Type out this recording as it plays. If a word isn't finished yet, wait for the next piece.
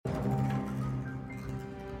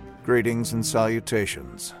Greetings and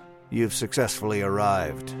salutations. You've successfully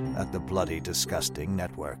arrived at the Bloody Disgusting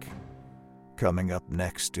Network. Coming up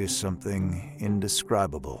next is something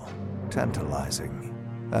indescribable, tantalizing,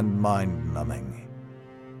 and mind-numbing.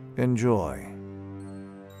 Enjoy.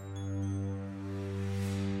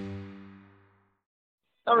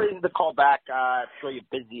 No reason to call back. I'm sure you're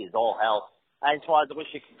busy as all hell. I just wanted to wish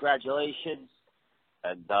you congratulations.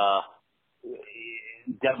 And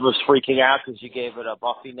Deb was freaking out because you gave it a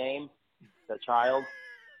Buffy name, the child.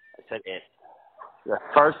 I said it. The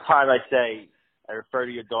first time I say I refer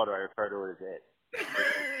to your daughter, I refer to her as it.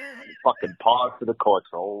 Fucking pause for the courts,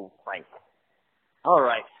 old Frank. All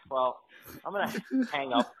right. Well, I'm going to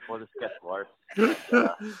hang up before this gets worse.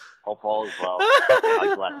 Hope all is well.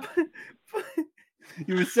 God bless.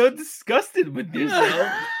 You were so disgusted with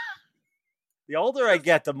yourself. The older I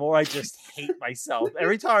get, the more I just hate myself.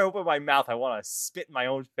 Every time I open my mouth, I want to spit in my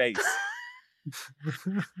own face.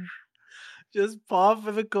 Just paw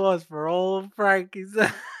for the cause for old Frankie's.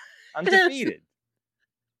 I'm defeated.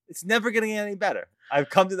 It's never going to get any better. I've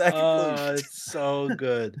come to that conclusion. It's so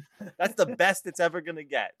good. That's the best it's ever going to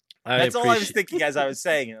get. That's all I was thinking as I was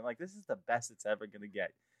saying it. I'm like, this is the best it's ever going to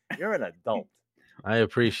get. You're an adult. I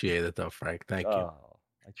appreciate it, though, Frank. Thank you. Oh,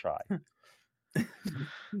 I try.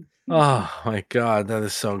 Oh, my God. That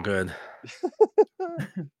is so good.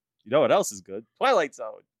 You know what else is good? Twilight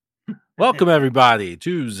Zone. Welcome, everybody,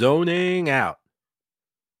 to Zoning Out.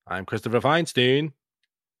 I'm Christopher Feinstein.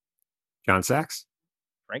 John Sachs.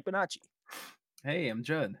 Frank Bonacci. Hey, I'm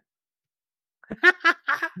Judd.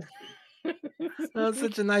 That's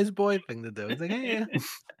such a nice boy thing to do. It's like, hey,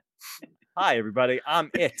 Hi, everybody. I'm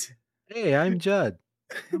It. hey, I'm Judd.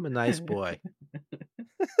 I'm a nice boy.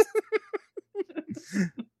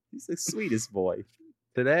 He's the sweetest boy.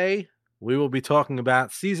 Today, we will be talking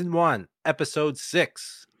about Season 1, Episode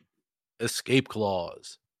 6, Escape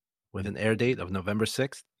Clause, with an air date of November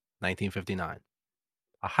 6th, 1959.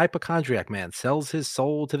 A hypochondriac man sells his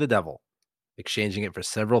soul to the devil, exchanging it for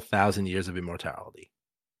several thousand years of immortality.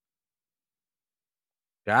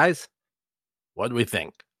 Guys, what do we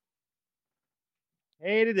think?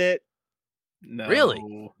 Hated it. No.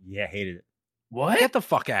 Really? Yeah, hated it. What? Get the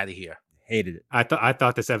fuck out of here. Hated it. I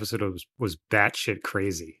thought this episode was batshit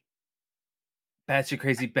crazy. Batshit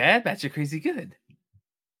crazy bad, batshit crazy good.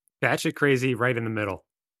 Batshit crazy right in the middle,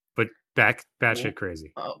 but batshit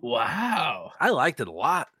crazy. Wow. I liked it a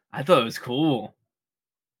lot. I thought it was cool.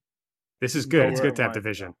 This is good. It's Lower good to have mine,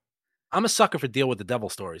 division. I'm a sucker for deal with the devil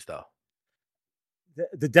stories, though.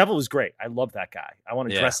 The devil was great. I love that guy. I want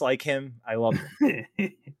to Yeah. dress like him. I love him.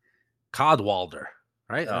 Cadwalder,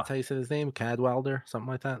 right? Oh. That's how you say his name? Cadwalder? Something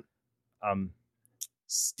like that?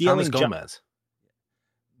 Stealing Thomas Gomez.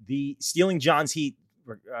 The Stealing John's Heat,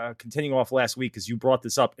 continuing off last week, because you brought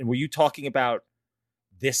this up. And were you talking about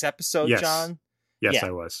this episode, Yes. John? Yes, Yeah.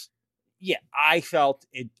 I was. Yeah, I felt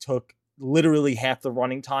it took literally half the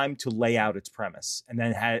running time to lay out its premise. And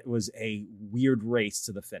then it was a weird race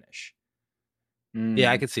to the finish.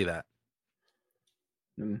 Yeah, I could see that.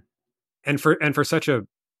 And for such a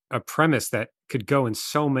premise that could go in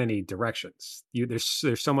so many directions, there's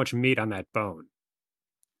so much meat on that bone.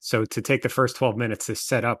 So to take the first 12 minutes to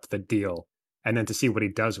set up the deal and then to see what he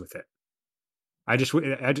does with it,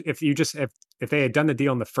 if they had done the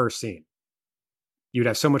deal in the first scene, you'd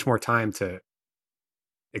have so much more time to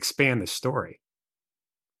expand the story.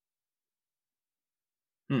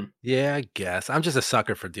 Yeah, I guess. I'm just a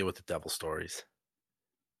sucker for deal with the devil stories.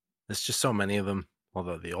 There's just so many of them.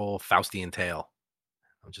 Although the old Faustian tale,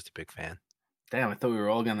 I'm just a big fan. Damn, I thought we were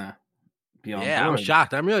all gonna be on Yeah, board. I'm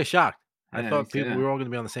shocked. I'm really shocked. I Yeah, thought me we too. were all going to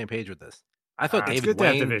be on the same page with this. I thought It's David good to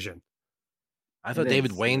have Wayne. division. I thought It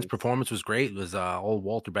David is, Wayne's it is. performance was great. It was old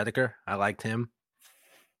Walter Bedecker. I liked him.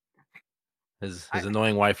 His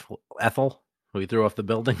annoying wife Ethel, who he threw off the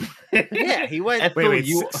building. Yeah, he went. Wait,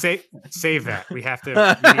 you- save that. We have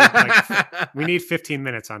to. We need 15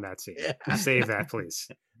 minutes on that scene. Yeah. Save that, please.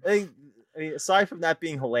 I mean, aside from that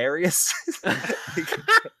being hilarious,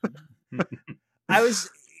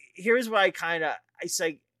 here's what I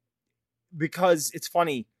say, because it's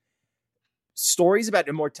funny. Stories about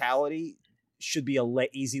immortality should be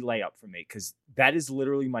easy layup for me, because that is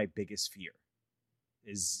literally my biggest fear.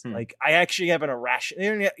 Like, I actually have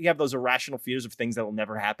you have those irrational fears of things that will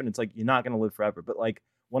never happen. It's like, you're not going to live forever. But like,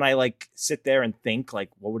 when I like sit there and think like,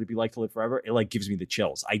 what would it be like to live forever? It like gives me the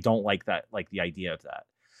chills. I don't like that, like the idea of that.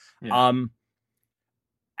 Yeah.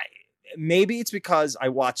 Maybe it's because I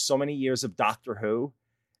watched so many years of Doctor Who,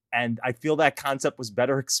 and I feel that concept was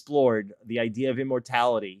better explored. The idea of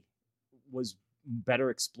immortality was better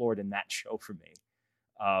explored in that show for me.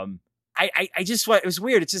 I I just it was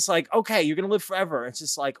weird. It's just like, okay, you're gonna live forever. It's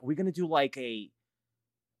just like, we're gonna do like a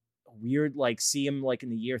weird, like, see him like in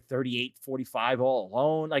the year 38, 45 all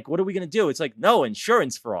alone. Like, what are we gonna do? It's like, no,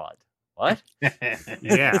 insurance fraud. What?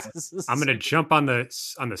 Yeah. I'm gonna jump on the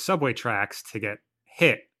subway tracks to get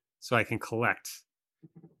hit so I can collect.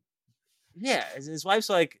 Yeah, his wife's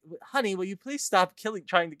like, honey, will you please stop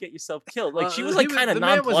trying to get yourself killed? Like, she was He like kind of the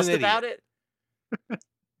man was nonplussed an about idiot. it.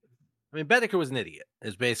 I mean, Bedecker was an idiot.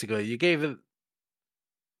 Is basically you gave him.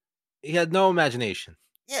 He had no imagination.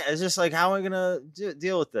 Yeah, it's just like, how am I gonna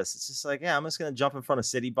deal with this? It's just like, yeah, I'm just gonna jump in front of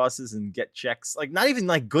city buses and get checks. Like, not even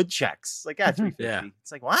like good checks. Like, yeah, $350. Yeah.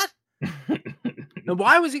 It's like, what? And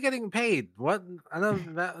why was he getting paid? What? I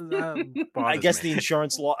don't. That I bothers guess me. the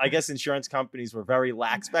insurance law. I guess insurance companies were very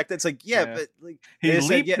lax back then. It's like, yeah, Yeah. but like He they said,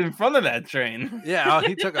 leaped yeah, in front of that train. Yeah,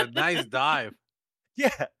 he took a nice dive. yeah.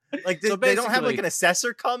 Like, So they don't have like basically- an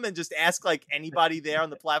assessor come and just ask like anybody there on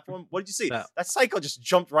the platform. What did you see? No. That psycho just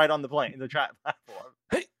jumped right on the platform.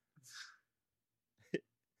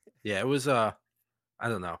 Yeah, it was. I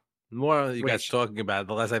don't know. The more you guys Which- talking about it,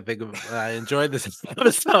 the less I think I enjoyed this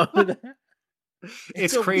episode.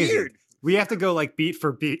 It's so crazy. weird. We have to go like beat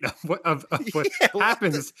for beat of what Yeah, what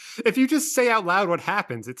happens. If you just say out loud what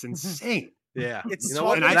happens, it's insane. Yeah, It's you know 12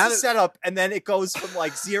 what? minutes That of is- setup, and then it goes from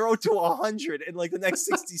like 0 to 100 in like the next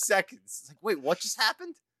 60 seconds. It's like, wait, what just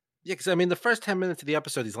happened? Yeah, because I mean, the first 10 minutes of the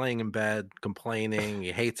episode, he's laying in bed, complaining.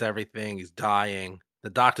 He hates everything. He's dying. The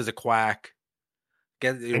doctor's a quack.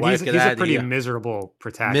 Get your And wife, he's get a out of pretty here. miserable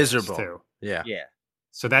protagonist Miserable. too. Yeah, Yeah.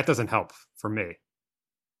 So that doesn't help for me.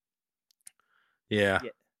 yeah. Yeah.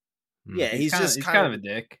 Mm. Yeah, he's kinda, just he's kind of a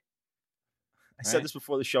dick. I said right? this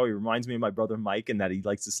before the show. He reminds me of my brother Mike, and that he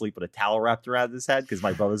likes to sleep with a towel wrapped around his head because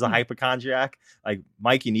my brother's a hypochondriac. Like,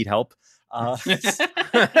 Mike, you need help.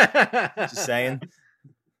 Just saying.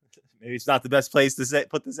 Maybe it's not the best place to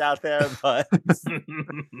put this out there, but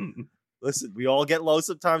listen, we all get low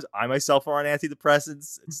sometimes. I myself are on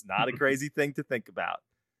antidepressants. It's not a crazy thing to think about.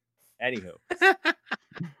 Anywho,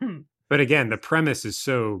 But again, the premise is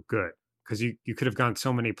so good because you could have gone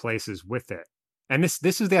so many places with it. And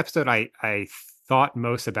this is the episode I thought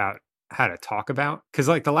most about how to talk about. Because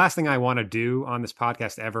like the last thing I want to do on this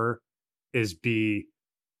podcast ever is be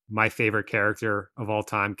my favorite character of all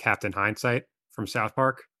time, Captain Hindsight from South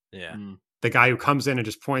Park. Yeah. The guy who comes in and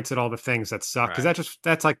just points at all the things that suck. Because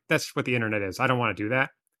Right. that's what the internet is. I don't want to do that.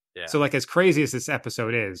 Yeah. So like as crazy as this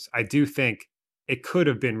episode is, I do think it could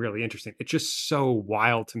have been really interesting. It's just so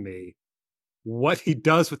wild to me what he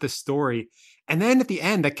does with the story. And then at the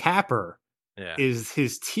end, the capper yeah. is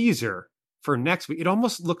his teaser for next week. It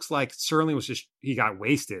almost looks like Serling was just, he got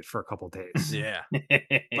wasted for a couple days. Yeah.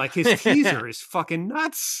 Like his teaser is fucking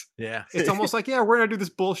nuts. Yeah. It's almost like, yeah, we're going to do this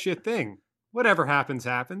bullshit thing. Whatever happens,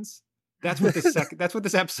 happens. That's what that's what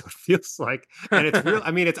this episode feels like. And it's real.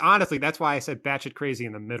 I mean, it's honestly, that's why I said batshit crazy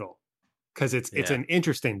in the middle. Cause it's Yeah. an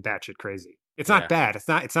interesting batshit crazy. It's not Yeah. bad.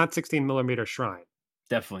 It's not 16mm Shrine.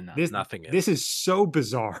 Definitely not. Nothing is. This is so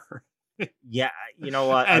bizarre. yeah, you know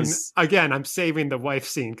what? And again, I'm saving the wife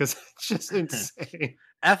scene because it's just insane.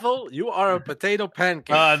 Ethel, you are a potato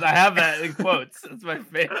pancake. I have that in quotes. That's my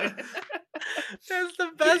favorite. That's the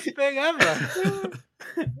best thing ever.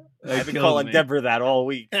 I've been killed calling me. Deborah that all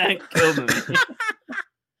week. That killed me.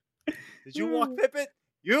 Did you walk Pippet?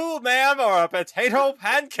 You, ma'am, are a potato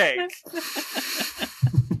pancake.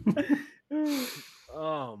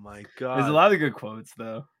 Oh my god. There's a lot of good quotes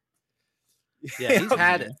though. Yeah, he's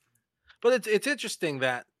had it. But it's interesting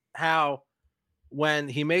that how when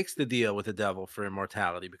he makes the deal with the devil for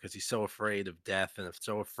immortality because he's so afraid of death and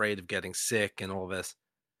so afraid of getting sick and all this,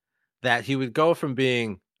 that he would go from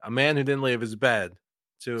being a man who didn't leave his bed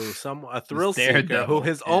to a thrill seeker who daredevil,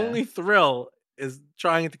 his yeah. only thrill is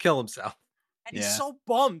trying to kill himself. And he's Yeah. so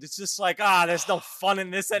bummed. It's just like, there's no fun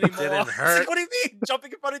in this anymore. Didn't It's hurt. like, what do you mean?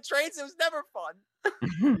 Jumping in front of trains? It was never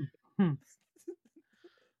fun.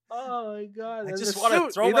 Oh my god! I and just the wanna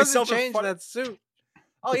suit, throw he doesn't myself in change front- that suit.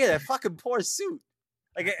 Oh yeah, that fucking poor suit.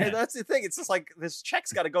 Like, and that's the thing. It's just like this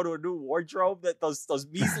check's got to go to a new wardrobe. That those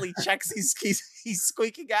measly checks he's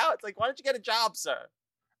squeaking out. It's like, why don't you get a job, sir?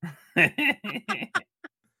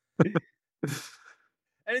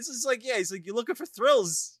 And it's just like, yeah, he's like, you're looking for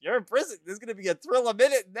thrills. You're in prison. There's gonna be a thrill a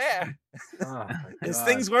minute in there. Oh my There's God.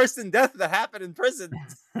 things worse than death that happen in prison.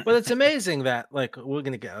 But it's amazing that like we're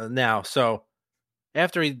gonna get now. So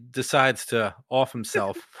after he decides to off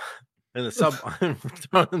himself in the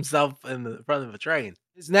throw himself in the front of a train,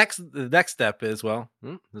 the next step is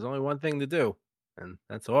there's only one thing to do, and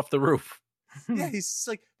that's off the roof. Yeah, he's just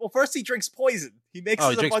like, well, first he drinks poison. He mixes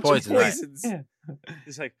he a drinks bunch poison, of right. poisons. Yeah.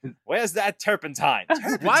 He's like, where's that turpentine? Why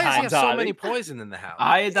does he Turpentine, have so darling. many poison in the house?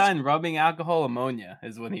 Iodine, rubbing alcohol, ammonia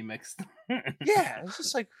is when he mixed. Yeah, it's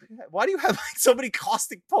just like, why do you have like so many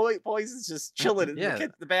caustic poisons just chilling in Yeah.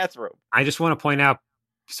 the bathroom? I just want to point out,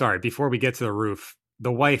 sorry, before we get to the roof,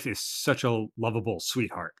 the wife is such a lovable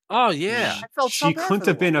sweetheart. Oh yeah, I felt so She bad couldn't for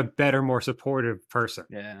the have been a woman. better, more supportive person.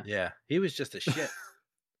 Yeah. yeah. He was just a shit.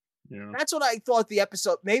 Yeah. That's what I thought the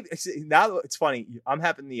episode. Maybe now it's funny. I'm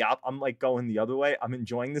having I'm like going the other way. I'm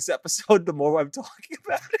enjoying this episode the more I'm talking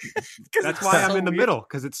about it. 'Cause That's it's why I'm so in the weird. middle,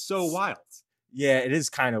 because it's so wild. Yeah, it is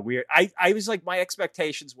kind of weird. I was like, my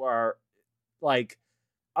expectations were like,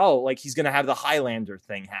 oh, like he's gonna have the Highlander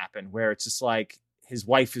thing happen, where it's just like his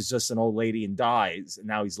wife is just an old lady and dies, and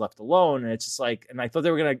now he's left alone, and it's just like, and I thought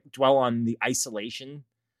they were gonna dwell on the isolation,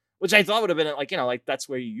 which I thought would have been like, like that's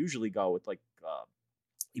where you usually go with like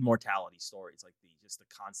immortality stories, like just the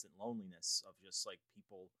constant loneliness of just like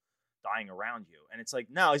people dying around you, and it's like,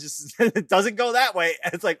 no, it's just it doesn't go that way.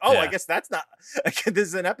 And it's like, oh, I Yeah. guess that's not.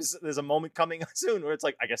 There's an episode. There's a moment coming soon where it's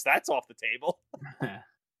like, I guess that's off the table.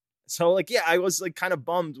 So like, yeah, I was like kind of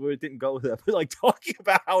bummed where it didn't go with that. But like talking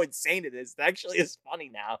about how insane it is, it actually is funny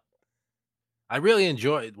now. I really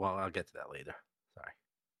enjoyed. Well, I'll get to that later.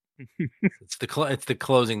 Sorry. It's the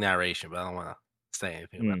closing narration, but I don't want to say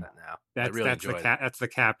anything about that now. I really enjoyed it. That's the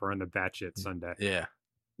capper on the batshit Sunday. Yeah,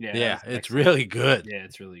 Yeah. yeah. that's It's excellent. really good. Yeah,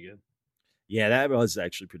 it's really good. Yeah, that was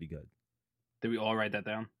actually pretty good. Did we all write that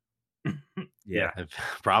down? Yeah,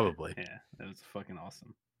 Probably, Yeah, that was fucking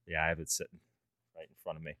awesome. yeah, I have it sitting right in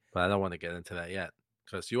front of me. but I don't want to get into that yet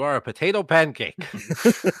because you are a potato pancake.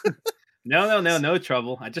 No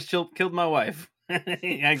trouble. I just killed my wife.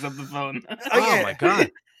 He hangs up the phone. Oh my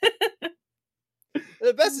god!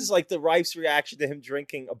 The best is like the wife's reaction to him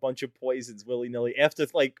drinking a bunch of poisons willy nilly after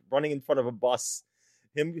like running in front of a bus.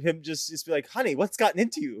 Him just be like, honey, what's gotten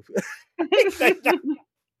into you?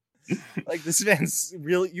 Like this man's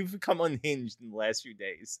really, you've become unhinged in the last few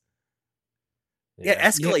days. Yeah, it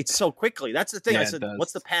escalates so quickly. That's the thing. Yeah, I it said, does.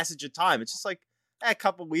 what's the passage of time? It's just like a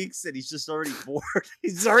couple weeks and he's just already bored.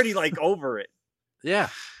 He's already like over it. Yeah.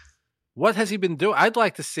 What has he been doing? I'd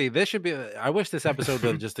like to see. There should be. I wish this episode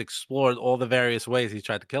would have just explored all the various ways he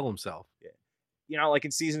tried to kill himself. You know, like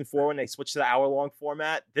in season 4 when they switched to the hour-long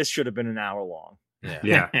format, this should have been an hour long. Yeah.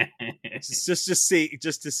 Yeah. Just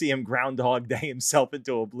to see him Groundhog Day himself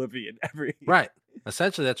into oblivion every Right.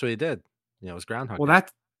 Essentially, that's what he did. It was Groundhog. Well, Day.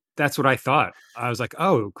 that's what I thought. I was like,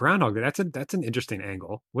 oh, Groundhog Day, that's an interesting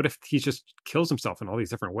angle. What if he just kills himself in all these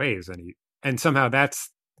different ways, and somehow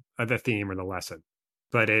that's the theme or the lesson?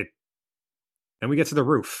 But then we get to the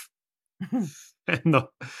roof, and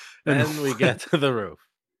Then we get to the roof.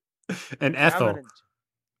 and Ethel.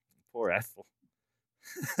 Poor Ethel.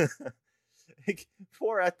 Like,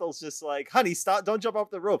 poor Ethel's just like, honey, stop! Don't jump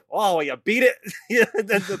off the roof. Oh, you beat it. Yeah, and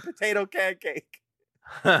then the potato pancake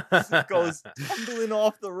goes tumbling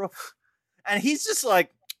off the roof, and he's just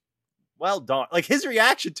like, well done. Like his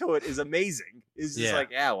reaction to it is amazing. He's just Yeah. like,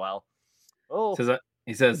 yeah, well, oh,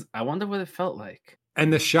 He says, I wonder what it felt like.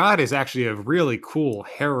 And the shot is actually a really cool,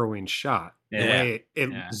 harrowing shot. The Yeah. way it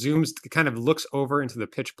Yeah. zooms, it kind of looks over into the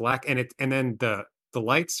pitch black, and then the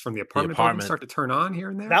lights from the apartment building apartment. start to turn on here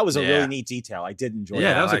and there. that was a Yeah. really neat detail. I did enjoy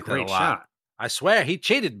yeah, that. that was I a liked that a great lot. shot. I swear he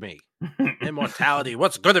cheated me. Immortality.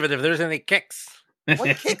 What's good of it if there's any kicks?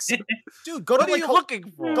 What kicks, dude? Go to What are like you looking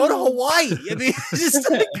for? go to Hawaii. I mean, just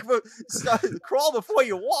like, crawl before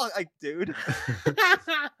you walk, like, dude.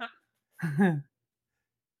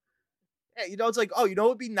 Yeah, it's like, oh, it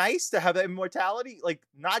would be nice to have that immortality, like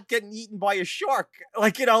not getting eaten by a shark.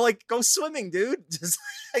 Like, like go swimming, dude. Just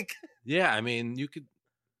like, Yeah, I mean, you could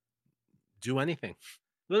do anything.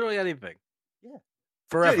 Literally anything. Yeah.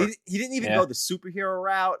 Forever. dude, he didn't even Yeah. go the superhero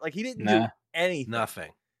route. Like, he didn't do Nah. anything.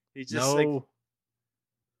 Nothing. He just like No,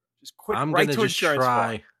 just quick I'm right gonna to just insurance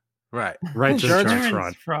fraud. try. Right. Right to Insurance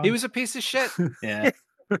insurance fraud. He was a piece of shit. Yeah,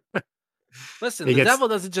 Listen, He the gets- devil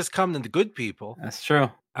doesn't just come to the good people. that's true.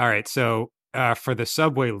 All right, so for the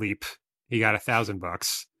subway leap, he got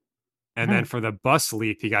 $1,000, and then for the bus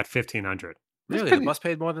leap, he got 1,500. Really, the bus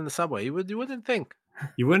paid more than the subway. You wouldn't think.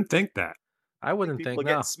 You wouldn't think that. I wouldn't People think.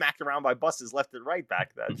 getting No. smacked around by buses left and right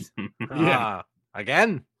back then. Yeah.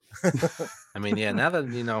 Again. I mean, yeah. Now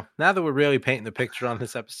that we're really painting the picture on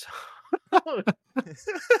this episode.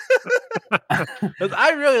 'Cause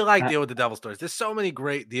I really like Deal with the Devil stories. There's so many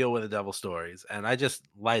great Deal with the Devil stories, and I just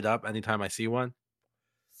light up anytime I see one.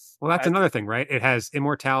 Well, that's another thing, right? It has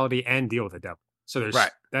immortality and deal with the devil. So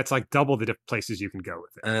that's like double the places you can go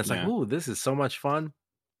with it. And it's like, Yeah. ooh, this is so much fun.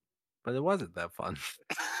 But it wasn't that fun.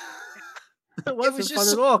 It wasn't was fun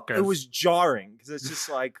just at all. Chris. it was jarring because it's just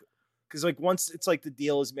like once it's like the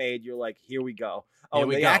deal is made, you're like, here we go. Oh, Here and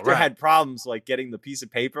we the go, actor right. had problems like getting the piece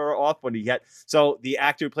of paper off when he had. So the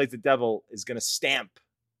actor who plays the devil is going to stamp.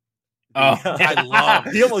 Oh, I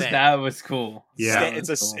love He almost stamp. that was cool. Yeah. That It's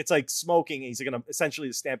was cool. it's like smoking. He's gonna essentially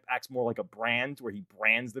the stamp acts more like a brand where he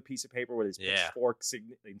brands the piece of paper with his Yeah. pitchfork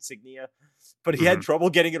insignia. But he had trouble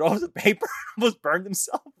getting it off the paper. Almost burned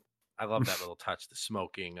himself. I love that little touch, the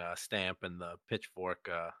smoking stamp and the pitchfork.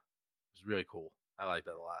 It was really cool. I like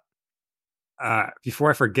that a lot. Before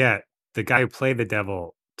I forget, the guy who played the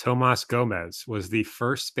devil, Tomas Gomez, was the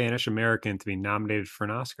first Spanish American to be nominated for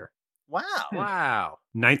an Oscar. Wow. Wow.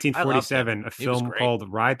 1947, a He was film great.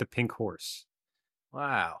 called Ride the Pink Horse.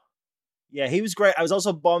 Wow. Yeah, he was great. I was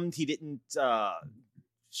also bummed he didn't.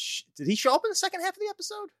 Did he show up in the second half of the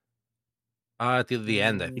episode? At the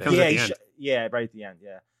end, I He think. comes Yeah, at the he end. yeah, right at the end.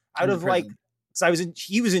 Yeah, I In would have liked. prison. Because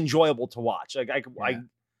he was enjoyable to watch. Like Yeah.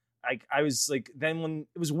 I was like, then when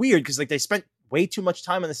it was weird because like they spent way too much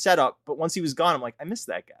time on the setup, but once he was gone, I'm like, I missed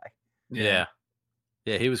that guy. Yeah.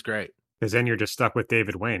 Yeah, he was great. Because then you're just stuck with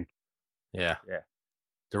David Wayne. Yeah. Yeah.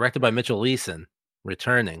 Directed by Mitchell Leeson,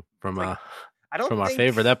 returning from I don't from our think-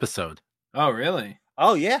 favorite episode, Oh, really?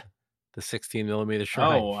 Oh yeah, the 16 millimeter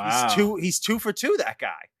shrine. Oh, wow. he's 2 for 2. That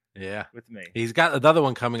guy Yeah. with me. He's got another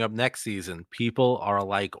one coming up next season. People Are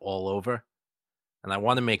Alike All Over. And I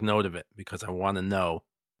want to make note of it because I want to know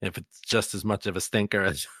if it's just as much of a stinker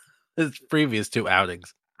as his previous 2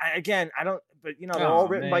 outings. I don't. But they're all Oh,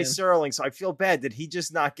 written by man. Serling, so I feel bad. Did he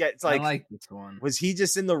just not get? It's I like, like this one. was he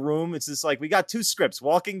just in the room? It's just like we got 2 scripts: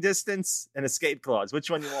 Walking Distance and Escape Clause. Which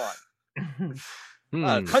one you want?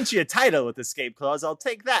 Punch you a title with Escape Clause. I'll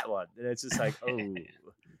take that one. And it's just like, oh,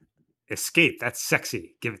 Escape, that's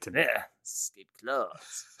sexy. Give it to me. yeah, Escape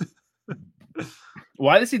Clause.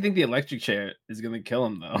 Why does he think the electric chair is gonna kill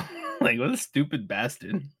him though? Like, what a stupid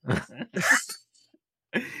bastard!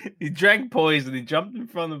 He drank poison. He jumped in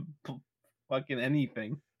front of fucking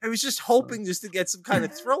anything. I was just hoping just to get some kind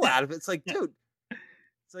of thrill out of it. It's like, dude,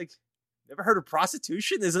 it's like, never heard of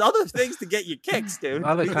prostitution? There's other things to get you kicks, dude.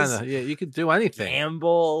 Other You kind just of, yeah, you could do anything.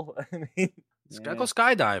 gamble. I mean, Just gotta go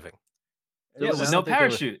skydiving. Yeah, I with don't no think they would-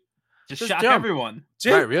 parachute. Just Just shock jump. everyone.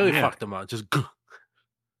 dude, Right, really yeah. fucked them up. Just yeah,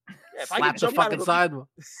 if I slap could the jump out fucking of a- sidewalk.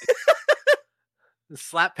 Just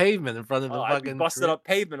slap pavement in front of the Oh, I'd be fucking. busted up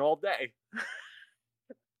pavement all day.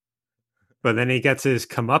 But then he gets his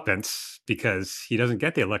comeuppance because he doesn't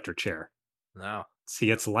get the electric chair. No. He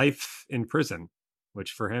gets life in prison,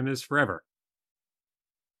 which for him is forever.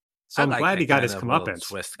 So I I'm like glad that he got kind his of little comeuppance.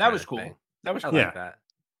 twist That kind was of cool. thing. That was I cool. like Yeah. that.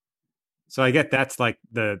 So I get that's like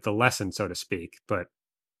the lesson, so to speak. But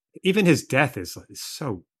even his death is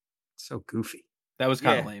so goofy. That was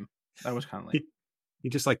kind of Yeah. lame. That was kind of lame. He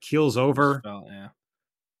just like keels over. Felt, yeah.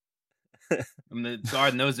 I mean, the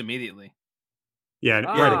guard knows immediately. Yeah,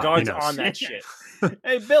 Ah. Yeah, right. the he guard's knows. on that shit.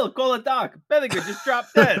 Hey, Bill, call a doc. Benniger just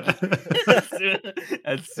dropped dead.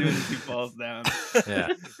 as soon as he falls down. Yeah.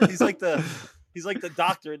 He's like the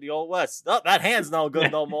doctor in the Old West. Oh, that hand's no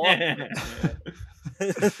good no more.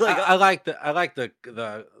 It's like, I like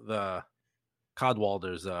the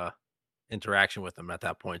Codwalder's interaction with him at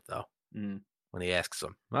that point though. Mm. When he asks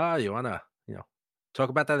him, you wanna, talk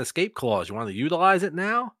about that escape clause. You want to utilize it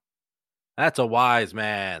now? That's a wise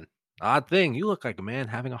man. Odd thing, you look like a man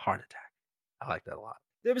having a heart attack. I like that a lot.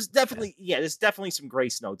 there was definitely there's definitely some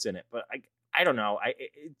grace notes in it, but I don't know.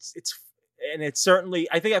 It's certainly,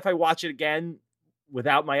 I think if I watch it again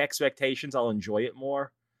without my expectations, I'll enjoy it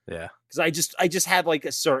more. Yeah. Because I just have like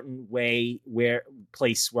a certain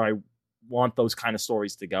place where I want those kind of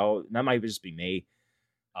stories to go. And that might just be me,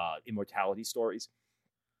 immortality stories.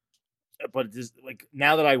 But it is like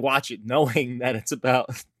now that I watch it, knowing that it's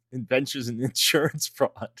about adventures in insurance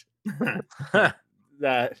fraud,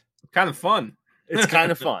 that Kind of fun. it's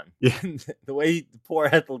kind of fun. Yeah. The way poor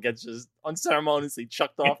Ethel gets just unceremoniously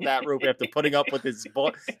chucked off that roof after putting up with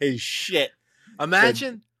his shit.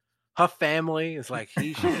 Imagine her family is like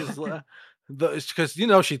she's because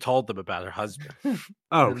she told them about her husband.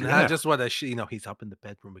 Oh, And yeah. I just want to he's up in the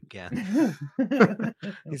bedroom again.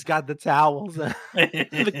 He's got the towels,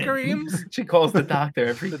 the creams. She calls the doctor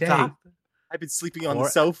every The day. doctor. I've been sleeping on the Poor-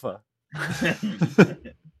 sofa.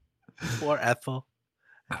 Poor Ethel.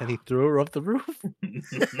 And he threw her off the roof.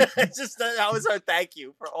 It's just that was our thank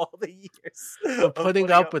you for all the years For of putting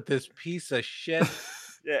up with this piece of shit.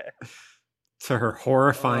 Yeah, To her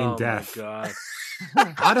horrifying Oh, my death. God.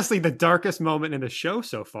 Honestly, the darkest moment in the show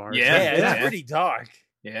so far. Yeah, yeah, it's yeah. pretty dark.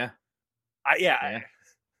 Yeah. Yeah.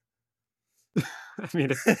 I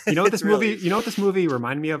mean, you know what It's this movie? really- You know what this movie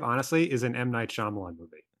reminded me of? Honestly, is an M. Night Shyamalan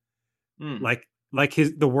movie. Mm. Like like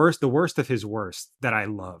the worst of his worst that I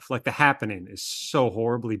love. Like The Happening is so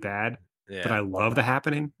horribly bad, Yeah. but I love The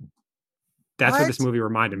Happening. That's what this What? movie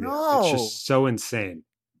reminded me of. It's No. just so insane.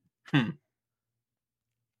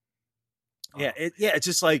 Yeah, it's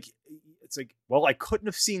just like it's like, well, I couldn't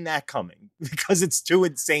have seen that coming because it's too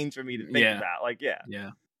insane for me to think Yeah. about. Like, yeah.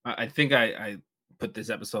 Yeah, I think I put this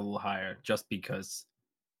episode a little higher just because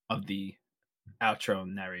of the outro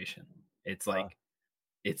narration. It's like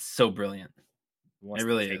it's so brilliant. Who wants It to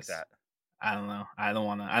really take is. that. I don't know. I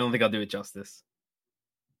don't think I'll do it justice.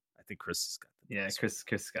 I think Chris has got the Yeah, best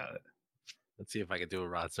Chris got it. Let's see if I can do a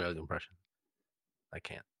Rod Serling impression. I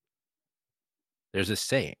can't. There's a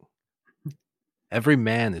saying. Every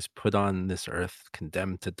man is put on this earth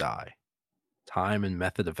condemned to die. Time and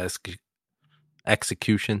method of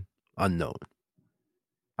execution unknown.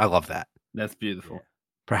 I love that. That's beautiful. Yeah.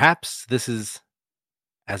 Perhaps this is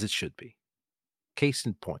as it should be. Case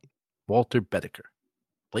in point, Walter Bedecker,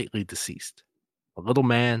 lately deceased. A little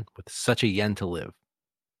man with such a yen to live,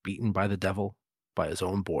 beaten by the devil, by his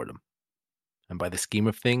own boredom, and by the scheme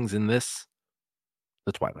of things in this,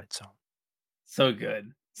 the Twilight Zone. So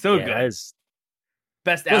good. So Yeah, that good. is-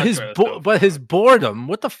 Best But his, outro. so but his far. boredom,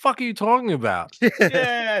 what the fuck are you talking about?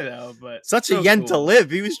 Yeah, I know, but Such a so yen to cool. live.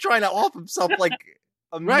 He was trying to off himself like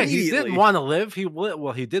Right, he immediately. didn't want to live. He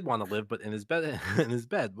did want to live, but in his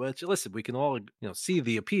bed, Which, listen, we can all see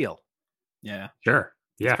the appeal. Yeah, Sure.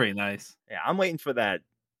 it's Yeah. pretty nice. Yeah, I'm waiting for that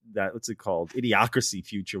what's it called? Idiocracy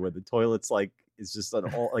future where the toilet's like is just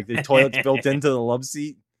an all like the toilet's built into the love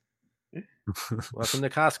seat. Welcome to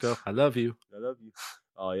Costco. I love you. I love you.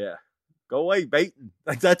 Oh yeah. Go away, Baton.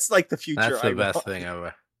 Like that's like the future. That's the I best want. thing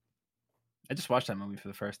ever. I just watched that movie for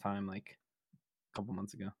the first time like a couple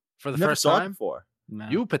months ago. For the Never first saw it time, before. No.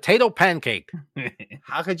 you potato pancake.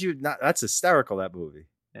 How could you not? That's hysterical. That movie.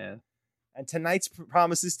 Yeah. And tonight's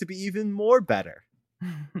promises to be even more better.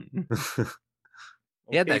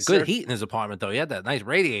 He had Okay, that good sir. heat in his apartment, though. He had that nice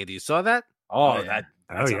radiator. You saw that? Oh, Oh, that.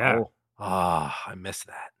 Oh, That's yeah. oh, I missed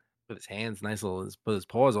that. Put his hands, put his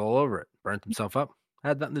paws all over it. Burnt himself up.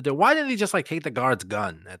 Had nothing to do. Why didn't he just take the guard's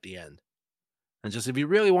gun at the end? And just, if you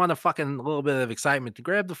really want a little bit of excitement, to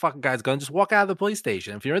grab the fucking guy's gun, just walk out of the police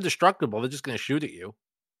station. If you're indestructible, they're just going to shoot at you.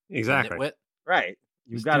 Exactly. Nitwit. right.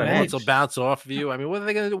 You've Just got do an it. Bullets edge. will bounce off of you. I mean, what are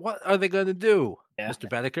they going to do? What are they going to do? Yeah. Mr.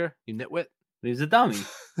 Bedecker, you nitwit. He's a dummy.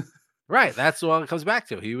 Right. That's all it comes back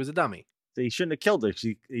to. He was a dummy. So he shouldn't have killed her.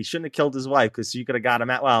 He shouldn't have killed his wife because she could have got him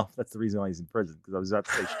out. Well, that's the reason why he's in prison. Because I was about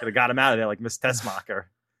to say she could have got him out of there like Miss Tessmacher.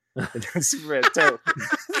 Superman too.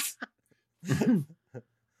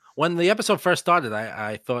 When the episode first started,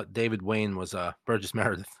 I thought David Wayne was Burgess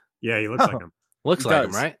Meredith. Yeah, he looks like him. Looks He like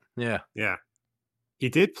him, does. right? Yeah. Yeah. He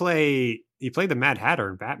played the Mad Hatter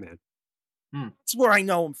in Batman. That's where I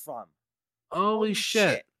know him from. Holy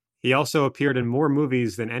shit. He also appeared in more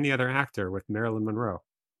movies than any other actor with Marilyn Monroe.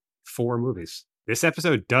 4 movies. This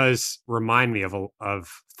episode does remind me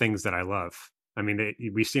of things that I love. I mean,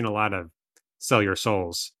 we've seen a lot of Sell Your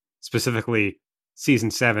Souls, specifically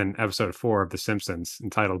season 7, episode 4 of The Simpsons,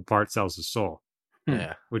 entitled Bart Sells His Soul,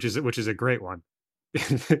 Yeah. which is a great one.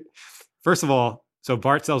 First of all, so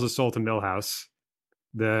Bart sells his soul to Milhouse.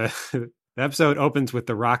 The episode opens with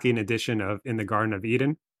the rocking edition of In the Garden of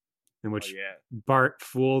Eden, in which Bart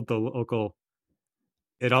fooled the local.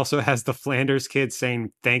 It also has the Flanders kid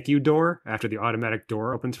saying "thank you" door after the automatic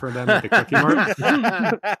door opens for them at the Cookie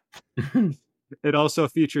Mart. It also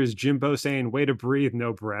features Jimbo saying "way to breathe,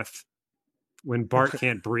 no breath" when Bart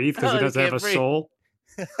can't breathe because he Oh, he doesn't have a can't breathe. soul.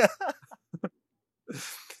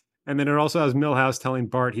 And then it also has Milhouse telling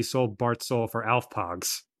Bart he sold Bart's soul for Alf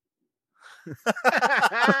Pogs.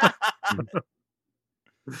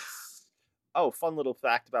 Oh, fun little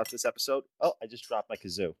fact about this episode. Oh, I just dropped my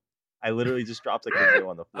kazoo. I literally just dropped a kazoo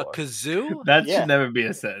on the A floor. kazoo? That Yeah. should never be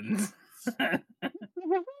a sentence. I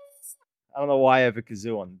don't know why I have a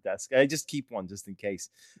kazoo on the desk. I just keep one just in case.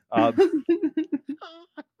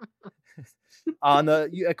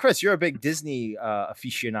 Chris, you're a big Disney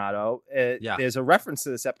aficionado. Yeah. There's a reference to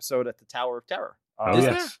this episode at the Tower of Terror. Oh, Is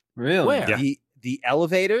yes. Really? Where? Yeah. The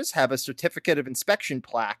elevators have a certificate of inspection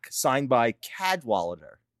plaque signed by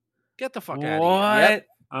Cadwallader. Get the fuck What? out of here. Yep.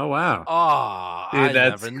 Oh, wow. Oh, Dude, I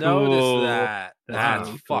that's never cool. noticed that. That's That's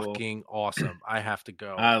really cool. fucking awesome. I have to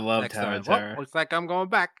go. I love next Tower time. of Terror. Looks like I'm going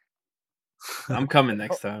back. I'm coming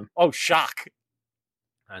next time. Oh, shock.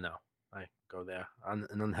 I know. I go there an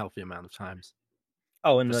unhealthy amount of times.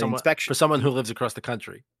 Oh, and For the someone, inspection for someone who lives across the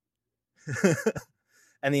country.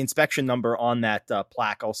 and the inspection number on that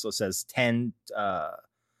plaque also says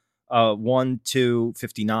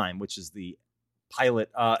 1/2/59, which is the pilot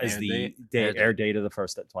is Air the date? air date of the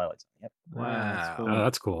first Twilight Zone. Yep. Wow, that's Wow. cool. Oh,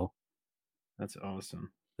 that's cool. That's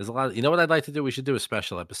awesome. There's a lot. You know what I'd like to do? We should do a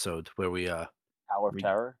special episode where we Tower of We-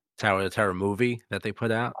 Terror. Tower of Terror movie that they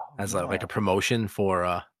put out Oh, as yeah. like a promotion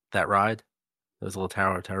for that ride. There was a little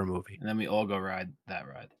Tower of Terror movie, And then we all go ride that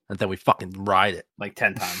ride and then we fucking ride it. like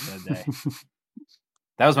 10 times a day.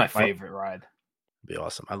 That was my favorite ride. It'd be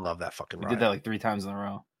awesome. I love that fucking We ride. did that like 3 times in a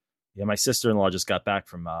row. Yeah, my sister-in-law just got back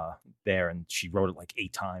from there, and she rode it like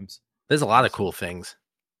 8 times. There's a lot of cool things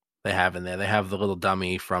they have in there. They have the little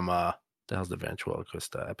dummy from the hell's the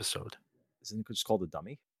ventriloquist episode? Isn't it just called a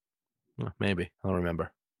dummy? Maybe I don't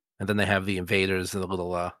remember. And then they have the invaders and the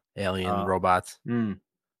little alien Oh. robots. Mm.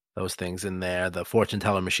 Those things in there. The fortune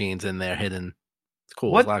teller machines in there hidden. It's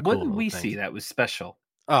cool. There's a lot of What cool did little we things. see that was special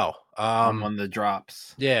Oh, on one of the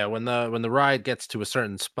drops? yeah. When the ride gets to a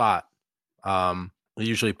certain spot, it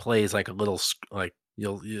usually plays like a little like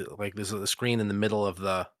you like there's a screen in the middle of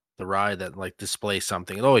the ride that like displays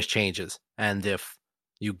something. It always changes, and if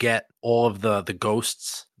you get all of the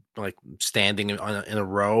ghosts like standing in a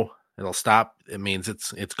row, it'll stop. It means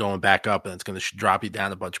it's going back up, and it's going to drop you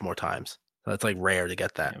down a bunch more times. So it's like rare to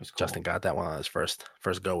get that. It was cool. Justin got that one on his first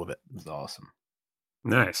go with it. It was awesome.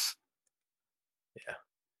 Nice.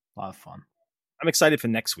 A lot of fun. I'm excited for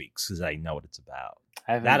next week's because I know what it's about.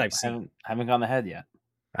 I've seen. Haven't gone ahead yet.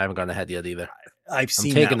 I haven't gone ahead yet either. I've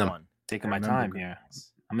seen taking that them. one. Taking I my remember time good here.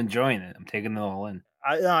 things. I'm enjoying it. I'm taking it all in.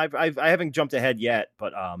 I haven't jumped ahead yet,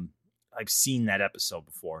 but I've seen that episode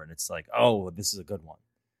before, and it's like, oh, this is a good one.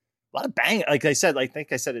 A lot of bang. Like I said, I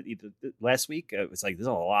think I said it either last week. It was like there's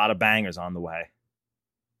a lot of bangers on the way.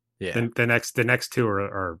 Yeah. The next 2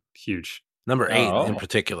 are huge. Number 8 in Oh.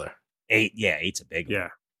 particular. 8, yeah, 8's a big one. Yeah.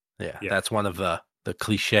 Yeah, Yeah. that's one of the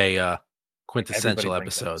cliche quintessential Everybody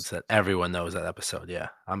brings episodes those. that everyone knows that episode. Yeah,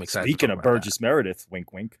 I'm excited. to Speaking talk of about that. Burgess Meredith,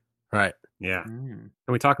 wink, wink. Right? Yeah. Mm. Can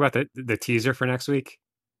we talk about the teaser for next week?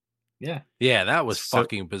 Yeah. Yeah, that was So-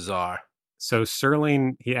 fucking bizarre. So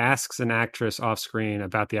Serling, he asks an actress off screen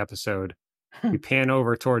about the episode. We pan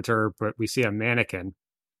over towards her, but we see a mannequin.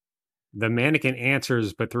 The mannequin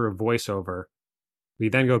answers, but through a voiceover. We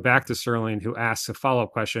then go back to Serling, who asks a follow-up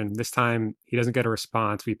question. This time, he doesn't get a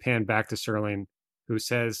response. We pan back to Serling, who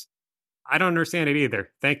says, I don't understand it either.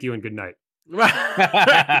 Thank you and good night.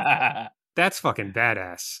 That's fucking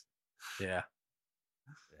badass. Yeah.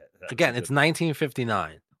 That's Again, a it's good-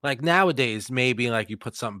 1959. Like nowadays, maybe like you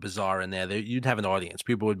put something bizarre in there, you'd have an audience.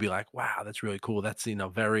 People would be like, "Wow, that's really cool." That's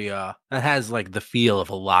very that has like the feel of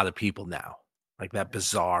a lot of people now. Like that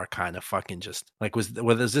bizarre kind of fucking just like was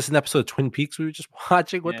this an episode of Twin Peaks we were just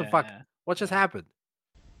watching? What the fuck? Yeah. What just happened?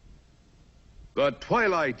 The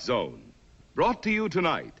Twilight Zone, brought to you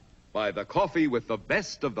tonight by the coffee with the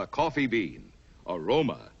best of the coffee bean.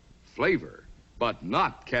 Aroma, flavor, but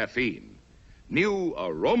not caffeine. New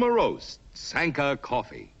Aroma Roast Sanka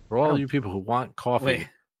Coffee. For all you people who want coffee, Wait.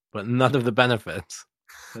 but none of the benefits.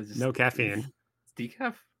 It's just- No caffeine. It's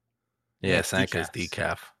decaf? Yeah, it's Sanka's decaf.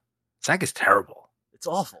 decaf. Sanka's terrible. It's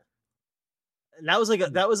awful. And that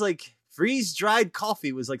was like freeze dried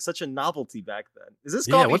coffee was like such a novelty back then. Is this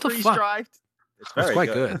Yeah, coffee what the freeze fuck? dried? It's It's very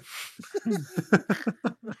quite good.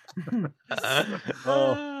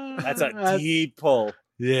 Oh, that's a deep pull.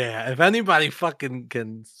 Yeah, if anybody fucking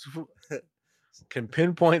can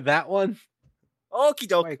pinpoint that one, Okie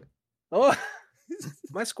doke. Wait. oh,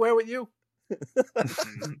 am I square with you?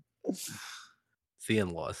 It's the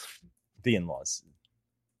in-laws. The in-laws.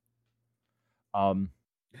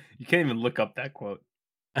 You can't even look up that quote.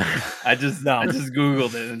 I just No.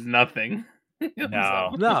 Googled it. It's nothing.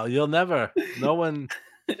 No. No, you'll never. No one.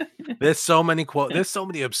 There's so many There's so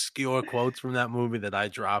many obscure quotes from that movie that I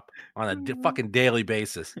drop on a fucking daily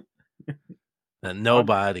basis. And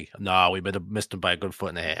nobody. No, we missed them by a good foot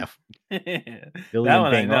and a half. that Billy one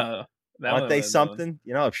and I Bing. know. That Aren't one they I know. something?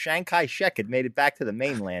 You know, if Chiang Kai-shek had made it back to the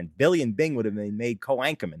mainland, Billy and Bing would have been made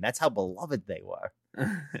co-anchormen. That's how beloved they were.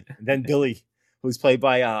 And then Billy, who's played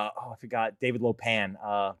by I forgot, David Lopan,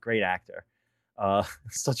 great actor.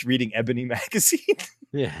 Starts reading Ebony magazine.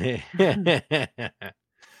 Yeah.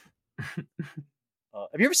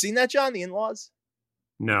 Have you ever seen that, John? The In-Laws?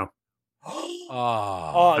 No.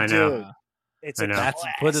 Oh, I dude, know. it's I a know. that's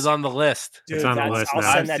put it on the list. Dude, It's on the that's- list I'll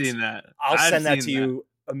now. send I've that. seen that. I'll I've send that to seen you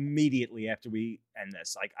immediately after we end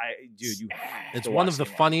this. Like, dude, you. have It's to one watch of the The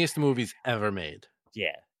In-Laws. funniest movies ever made.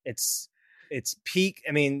 Yeah, it's peak.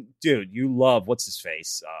 I mean, dude, you love what's his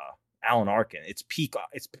face, Alan Arkin. It's peak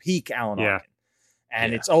Alan Yeah. Arkin,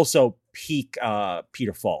 and Yeah. it's also peak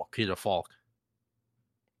Peter Falk. Peter Falk.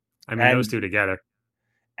 I mean, those And- two together.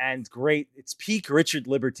 And great, it's peak Richard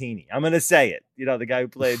Libertini. I'm gonna say it. You know, the guy who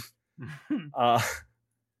played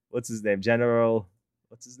what's his name? General.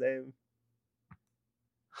 What's his name?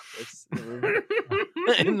 What's the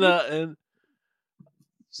movie? in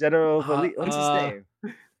General Vali- what's his name?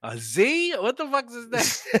 Z? What the fuck's his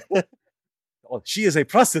name? Oh, she is a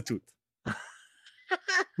prostitute.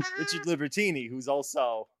 Richard Libertini, who's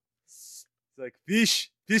also like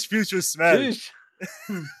fish future smell. Fish.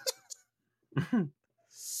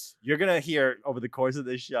 You're gonna hear over the course of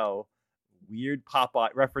this show weird Popeye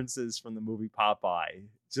references from the movie Popeye.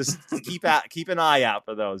 Just keep an eye out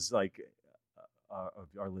for those, like of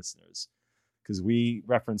our listeners, because we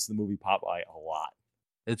reference the movie Popeye a lot.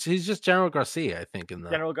 He's just General Garcia, I think. In the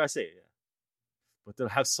General Garcia, yeah. But they'll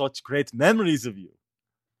have such great memories of you.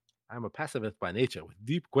 I'm a pacifist by nature with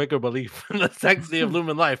deep Quaker belief in the sanctity of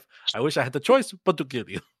human life. I wish I had the choice, but to kill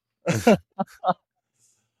you.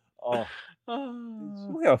 Oh, did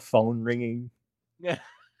you hear a phone ringing? Yeah.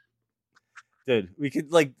 Dude,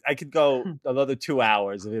 I could go another 2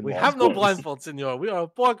 hours of it. We have no blindfolds, senor. We are a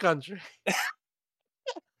poor country.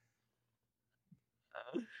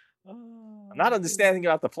 I'm not understanding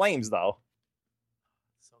about the flames, though.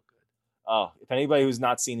 So good. Oh, if anybody who's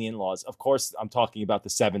not seen The In-Laws, of course, I'm talking about the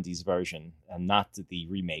 70s version and not the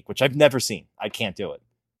remake, which I've never seen. I can't do it.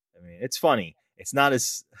 I mean, it's funny. It's not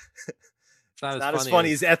as not as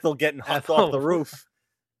funny as Ethel getting hucked off the roof,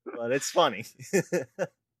 but it's funny.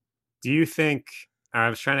 Do you think? I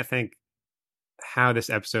was trying to think how this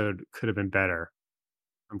episode could have been better.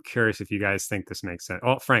 I'm curious if you guys think this makes sense.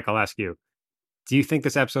 Oh, Frank, I'll ask you. Do you think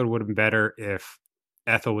this episode would have been better if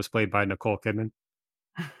Ethel was played by Nicole Kidman?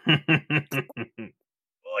 Boy,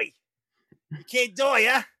 you can't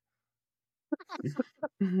die,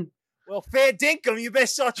 huh? Well, fair dinkum, you better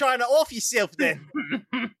start trying to off yourself then.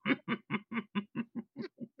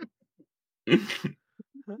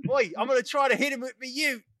 Boy, I'm gonna try to hit him with me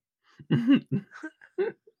ute.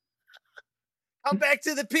 Come back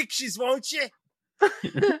to the pictures, won't you?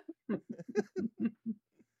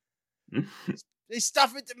 There's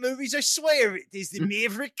stuff at the movies, I swear it. There's the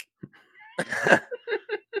Maverick.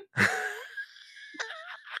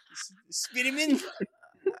 Spiderman.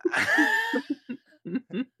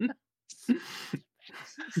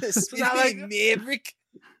 Spiderman, Maverick.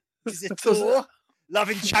 There's a Thor. Love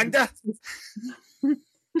and Chanda.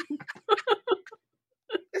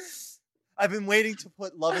 I've been waiting to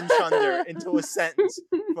put Love and Chunder into a sentence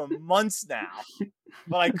for months now,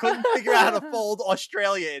 but I couldn't figure out how to fold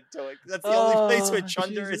Australia into it. That's the only place where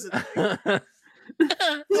Chunder isn't.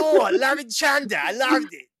 Oh, Love and Chunder. I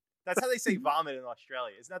loved it. That's how they say vomit in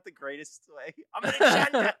Australia. Isn't that the greatest way? I'm gonna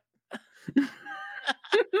Chunder.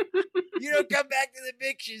 You don't come back to the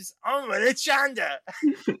pictures. I'm gonna Chunder.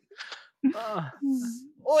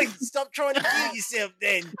 Oi, stop trying to kill yourself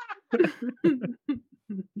then.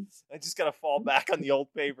 I just gotta fall back on the old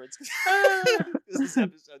favorites. This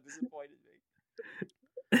episode disappointed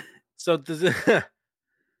me. So does it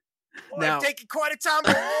now I'm taking quite a time.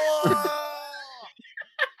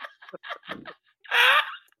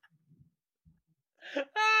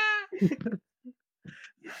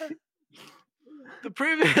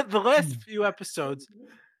 the last few episodes,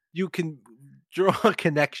 you can draw a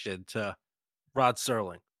connection to Rod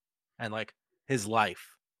Serling and like his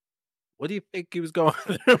life. What do you think he was going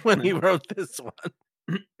through when he wrote this one?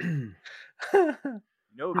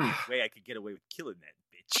 No way I could get away with killing that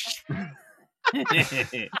bitch.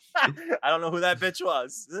 I don't know who that bitch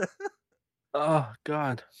was. Oh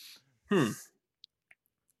God.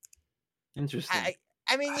 Interesting.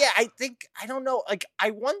 I mean, yeah, I don't know. Like,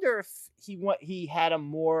 I wonder if he had a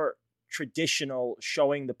more traditional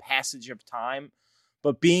showing the passage of time,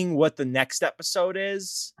 but being what the next episode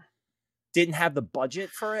is, didn't have the budget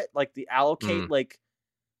for it, like the allocate, like,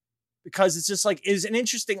 because it's just like, is an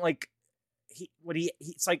interesting, like,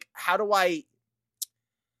 it's like, how do I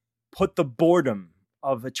put the boredom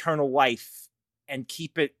of eternal life and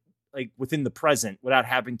keep it like within the present without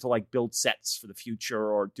having to like build sets for the future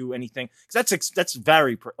or do anything? Because that's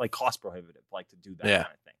very like cost prohibitive, like to do that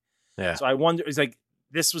kind of thing. Yeah. So I wonder, it's like,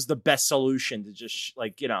 this was the best solution to just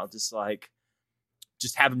like,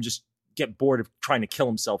 just have him just get bored of trying to kill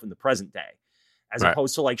himself in the present day, as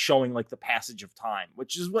opposed to like showing like the passage of time,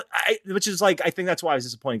 which is I think that's why I was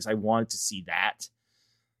disappointed, because I wanted to see that.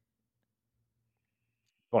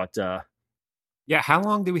 But yeah, how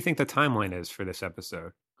long do we think the timeline is for this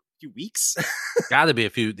episode? A few weeks. Gotta be a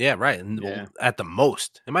few. Yeah, right. And at the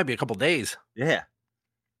most, it might be a couple days. Yeah.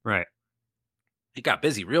 Right. He got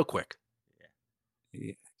busy real quick.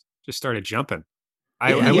 Yeah. Just started jumping.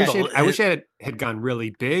 I wish it had gone really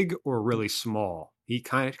big or really small. He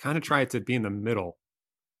kind of tried to be in the middle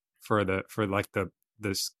for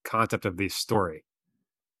this concept of the story.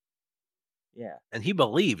 Yeah. And he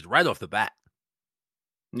believed right off the bat.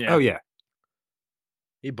 Yeah. Oh yeah.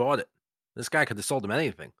 He bought it. This guy could have sold him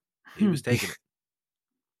anything. He was taking it.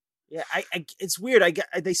 Yeah, it's weird.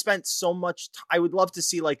 They spent so much. I would love to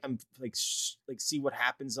see like them see what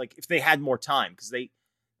happens like if they had more time because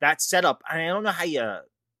that setup. I don't know how you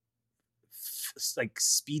like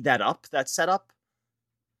speed that setup,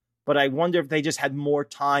 but I wonder if they just had more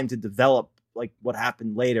time to develop like what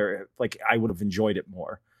happened later. Like I would have enjoyed it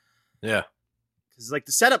more. Yeah, because like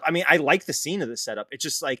the setup. I mean, I like the scene of the setup. It's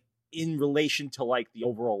just like in relation to like the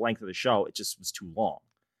overall length of the show, it just was too long.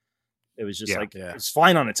 It was just it was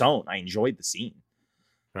fine on its own. I enjoyed the scene.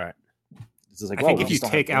 Right. It's like, I think if you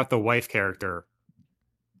take out the wife character,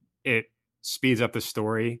 it speeds up the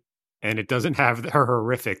story and it doesn't have her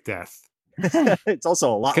horrific death. It's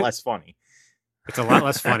also a lot less funny. It's a lot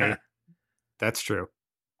less funny. That's true.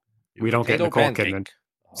 We don't get Nicole Kidman.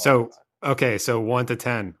 So, okay. So 1 to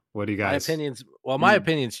 10. What do you guys? My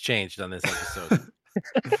opinions changed on this episode.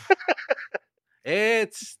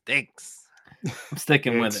 It stinks. I'm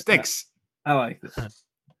sticking with it. Stinks. I like this.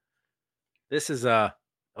 This is well,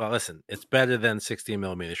 listen, it's better than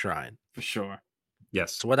 16mm Shrine for sure.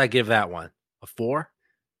 Yes. So what I give that one? A 4?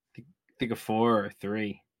 I think a 4 or a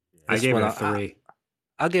 3. I gave it a 3.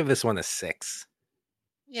 I'll give this one a 6.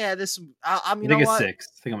 Yeah, I'm. I think a 6.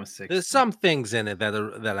 I think I'm a 6. There's some things in it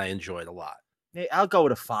that I enjoyed a lot. I'll go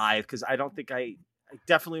with a 5 because I don't think I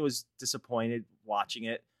definitely was disappointed watching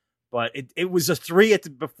it. But it was a 3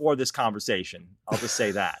 before this conversation. I'll just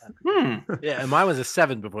say that. Yeah, and mine was a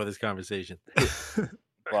 7 before this conversation.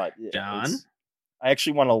 But John, I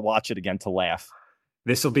actually want to watch it again to laugh.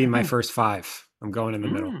 This will be my first 5. I'm going in the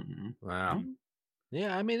middle. Wow.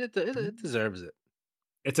 Yeah, I mean it deserves it.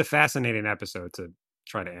 It's a fascinating episode to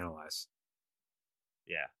try to analyze.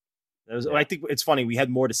 Yeah. I think it's funny. We had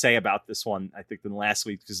more to say about this one, I think, than last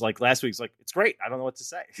week because like last week's like it's great. I don't know what to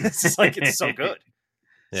say. It's just like it's so good.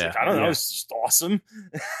 It's like, I don't know. It's just awesome.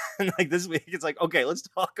 And like this week, it's like, okay, let's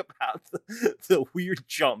talk about the weird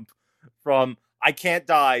jump from I can't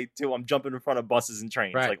die to I'm jumping in front of buses and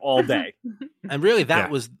trains like all day. And really, that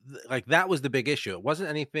was the big issue. It wasn't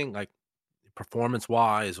anything like performance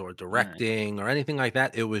wise or directing or anything like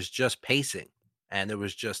that. It was just pacing, and it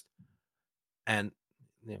was just, and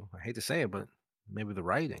I hate to say it, but maybe the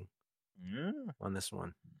writing on this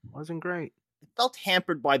one wasn't great. It felt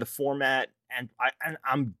hampered by the format, and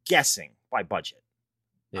I'm guessing by budget.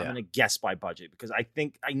 Yeah. I'm going to guess by budget because I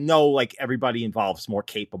know like everybody involved is more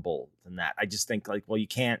capable than that. I just think like, well, you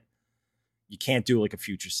can't do like a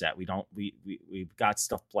future set. We've got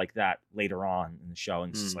stuff like that later on in the show,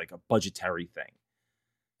 and it's like a budgetary thing.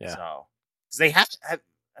 Yeah. So because they have,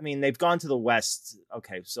 I mean, they've gone to the West.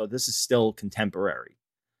 Okay, so this is still contemporary.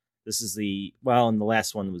 This is and the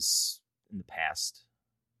last one was in the past.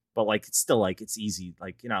 But like it's still like it's easy,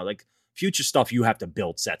 like like future stuff you have to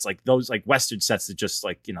build sets like those like Western sets that just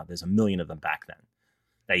like there's a million of them back then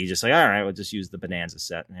that you just like all right we'll just use the Bonanza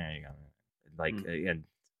set and there you go like and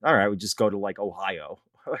all right we just go to like Ohio.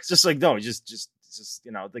 It's just like no just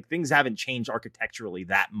like things haven't changed architecturally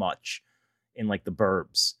that much in like the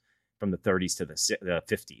burbs from the 30s to the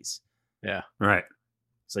 50s. Yeah, right.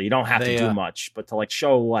 So you don't have to do much, but to like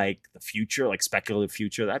show like the future, like speculative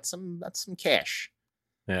future, that's some cash.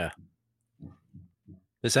 Yeah.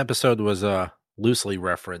 This episode was loosely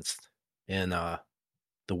referenced in the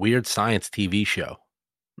Weird Science TV show.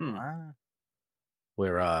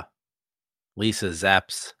 Where Lisa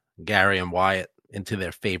zaps Gary and Wyatt into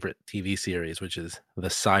their favorite TV series, which is the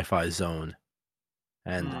Sci-Fi Zone,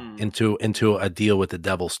 and into a Deal with the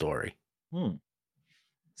Devil story. So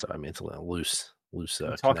I mean it's a little loose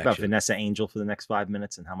talk about Vanessa Angel for the next 5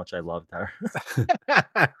 minutes and how much I loved her.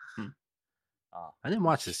 I didn't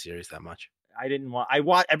watch this series that much. I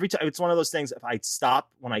watch every time. It's one of those things. If I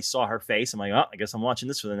stop when I saw her face, I'm like, oh, I guess I'm watching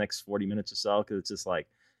this for the next 40 minutes or so. Because it's just like,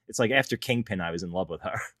 it's like after Kingpin, I was in love with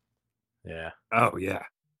her. Yeah. Oh yeah.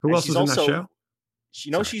 Who else was in that show?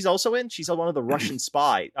 She's also in. She's one of the Russian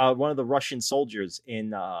one of the Russian soldiers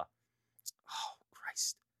in. Oh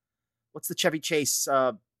Christ, what's the Chevy Chase?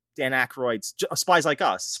 Dan Aykroyd's Spies Like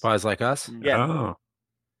Us. Spies Like Us. Yeah. Oh.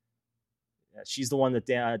 Yeah, she's the one that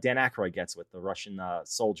Dan Aykroyd gets with the Russian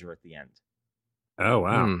soldier at the end. Oh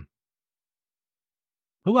wow!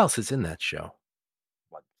 Who else is in that show?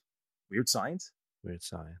 What? Weird Science? Weird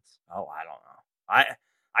Science. Oh, I don't know.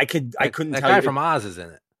 I couldn't that tell guy you. From Oz is in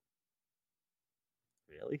it.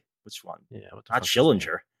 Really? Which one? Yeah, not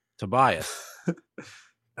Schillinger. Tobias.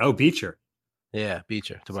 Oh, Beecher. Yeah,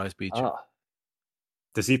 Beecher. Tobias Beecher. Oh.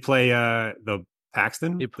 Does he play the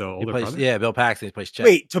Paxton? The older brother? Yeah, Bill Paxton. He plays Chet.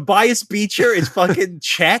 Wait, Tobias Beecher is fucking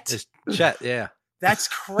Chet? It's Chet, yeah. That's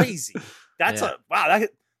crazy. That's wow.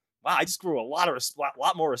 I just grew a lot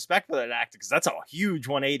more respect for that actor because that's a huge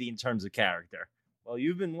 180 in terms of character. Well,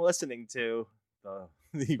 you've been listening to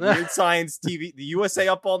the Weird Science TV, the USA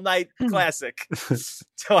Up All Night classic.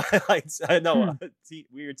 Twilight,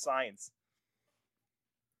 Weird Science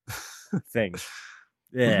thing.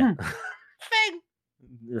 Yeah. Thing.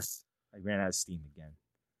 This, I ran out of steam again.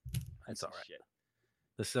 That's all right. Shit.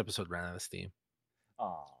 This episode ran out of steam.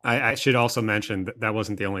 Oh. I should also mention that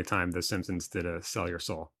wasn't the only time The Simpsons did a Sell Your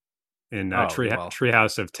Soul. In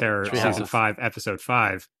Treehouse of Terror, season 5, episode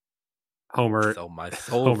 5, Homer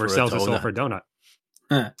sells his soul for a donut.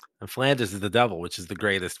 And Flanders is the devil, which is the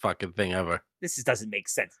greatest fucking thing ever. This doesn't make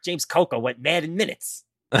sense. James Coco went mad in minutes.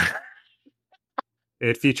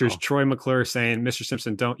 It features Troy McClure saying, "Mr.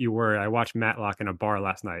 Simpson, don't you worry. I watched Matlock in a bar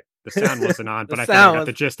last night. The sound wasn't on, but I think I got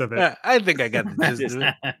the gist of it." Yeah, I think I got the gist of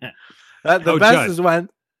it. The best Judd. Is when...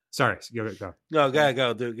 Sorry, go. No,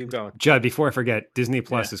 go, dude. Keep going. Judd, before I forget, Disney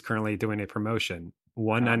Plus is currently doing a promotion,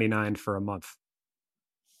 $1.99 for a month.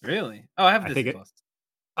 Really? Oh, I have Disney Plus.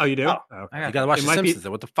 Oh, you do? Oh, okay. You gotta watch The Simpsons.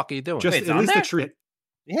 What the fuck are you doing? Just at least the tree.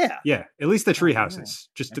 Yeah. Yeah. At least the tree houses.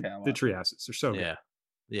 Just the tree houses are so good.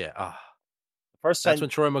 Yeah. First time... That's when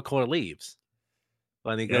Troy McClure leaves.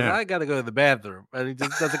 When he goes, I gotta go to the bathroom. And he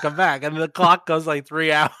just doesn't come back. And the clock goes like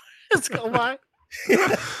 3 hours go by.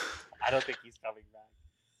 I don't think he's coming back.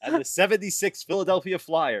 And the 76 Philadelphia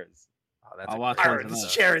Flyers. Oh, that's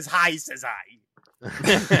Pirates chair is high, says I.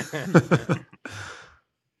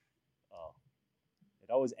 It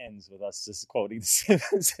always ends with us just quoting The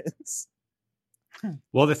Simpsons.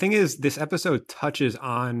 Well, the thing is, this episode touches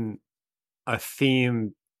on a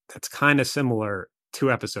theme that's kind of similar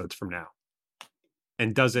 2 episodes from now,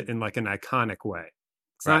 and does it in like an iconic way.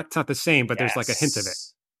 It's not the same, but there's like a hint of it,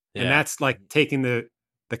 and that's like taking the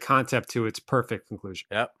concept to its perfect conclusion.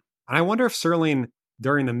 Yep. And I wonder if Serling,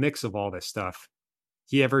 during the mix of all this stuff,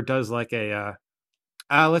 he ever does like a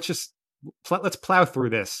let's plow through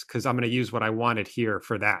this because I'm going to use what I wanted here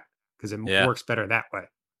for that because it works better that way.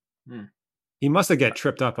 He must have get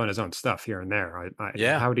tripped up on his own stuff here and there.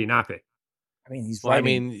 How would he not be? I mean, he's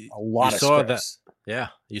writing a lot of scripts.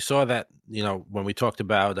 You saw that, when we talked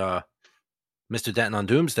about Mr. Denton on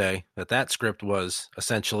Doomsday, that script was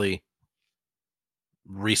essentially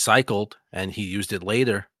recycled and he used it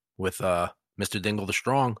later with Mr. Dingle the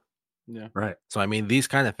Strong. Yeah. Right. So, I mean, these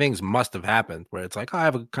kind of things must have happened where it's like, I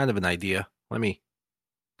have a kind of an idea. Let me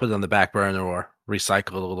put it on the back burner or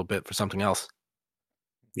recycle it a little bit for something else.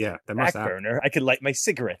 Yeah, that must back burner. I could light my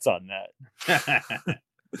cigarettes on that.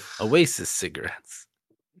 Oasis cigarettes.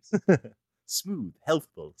 Smooth,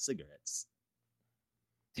 healthful cigarettes.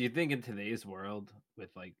 Do you think in today's world, with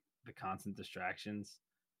like the constant distractions,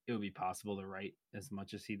 it would be possible to write as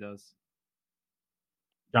much as he does?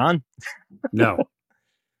 John? No.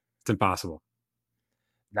 It's impossible.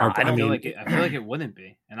 No, I feel like it wouldn't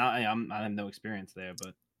be. And I have no experience there,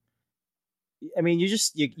 but I mean,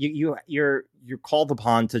 you're called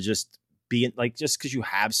upon to just be like, just because you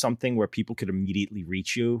have something where people could immediately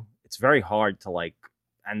reach you, it's very hard to like,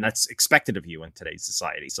 and that's expected of you in today's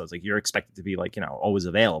society. So it's like you're expected to be like, always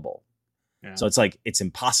available. Yeah. So it's like it's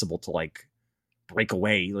impossible to like break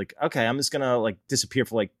away. Like, okay, I'm just gonna like disappear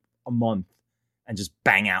for like a month and just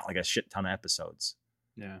bang out like a shit ton of episodes.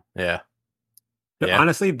 Yeah.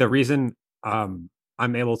 Honestly, the reason I'm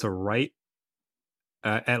able to write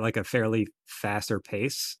at like a fairly faster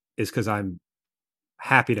pace is because I'm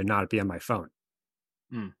happy to not be on my phone.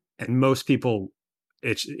 And most people,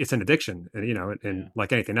 it's an addiction, and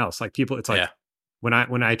like anything else, like people, it's like when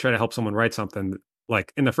I try to help someone write something,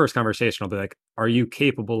 like in the first conversation, I'll be like, "Are you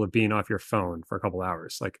capable of being off your phone for a couple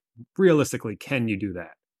hours? Like realistically, can you do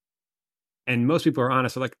that?" And most people are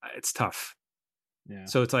honest. They're like, "It's tough." Yeah.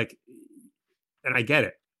 So it's like, and I get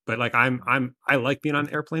it, but like I like being on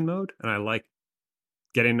airplane mode, and I like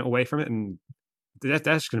getting away from it, and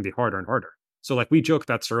that's going to be harder and harder. So like we joke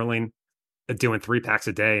about Serling doing 3 packs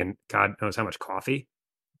a day and God knows how much coffee.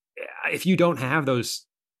 If you don't have those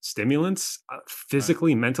stimulants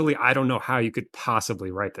physically, mentally, I don't know how you could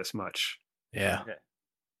possibly write this much. Yeah. Okay.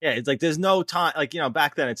 Yeah. It's like, there's no time. Like,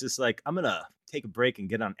 back then it's just like, I'm going to take a break and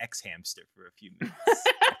get on X Hamster for a few minutes.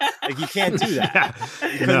 Like you can't do that.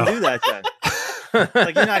 You couldn't do that then.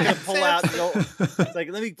 Like you're not going to pull out, it's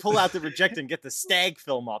like, let me pull out the Reject and get the Stag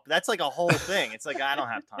film up. That's like a whole thing. It's like, I don't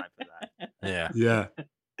have time for that. Yeah.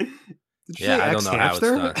 I don't know how it's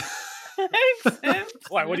done.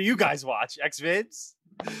 Why? What do you guys watch? X-Vids?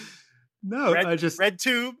 No, Red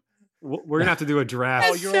Tube. We're gonna have to do a draft.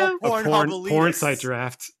 Oh, you're all porn site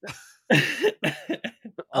draft.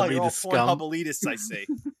 Oh, you're all Pornhub elitists, I see.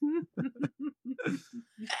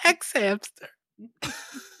 X Hamster. Hey,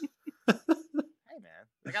 man,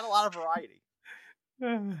 I got a lot of variety.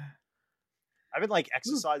 I've been like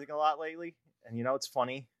exercising a lot lately, and it's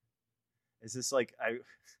funny. It's just like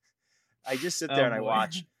I just sit there and I boy.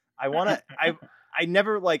 watch. I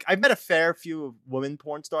never like I've met a fair few of women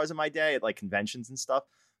porn stars in my day at like conventions and stuff,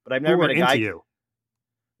 but I've Who never were met a into guy. you?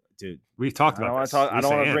 Dude, We've talked I don't about want this. to talk. I Lisa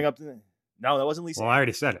don't want to Ann. bring up. No, that wasn't Lisa. Well, I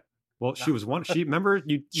already said it. Well, she was one. She remember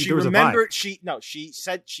you. She there was remembered. a vibe. She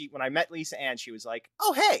said when I met Lisa Ann, she was like,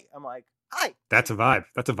 "Oh hey," I'm like, "Hi." That's a vibe.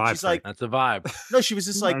 That's a vibe. She's like, That's a vibe. No, she was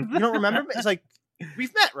just like, "You don't remember me?" It's like,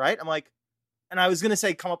 "We've met, right?" I'm like, and I was gonna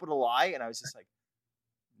say, "Come up with a lie," and I was just like,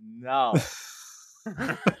 "No."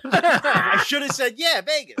 I should have said, "Yeah,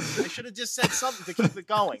 Vegas." I should have just said something to keep it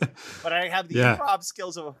going, but I have the Yeah. improv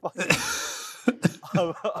skills of a fucking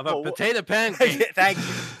Of a potato pancake. Thank you.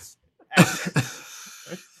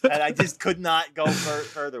 And I just could not go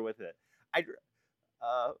further with it. I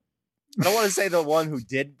don't want to say the one who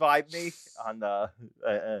did vibe me on the.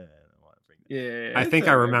 I don't want to bring that. Yeah, I it's think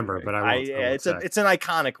I alright, remember, right? but I won't. It's an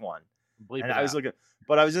iconic one. Bleep And it I was out. looking,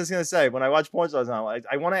 but I was just gonna say when I watch porn stars now,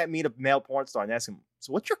 I want to meet a male porn star and ask him,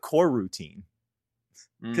 "So what's your core routine?"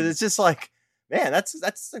 Because it's just like, man, that's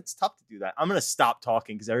tough to do that. I'm gonna stop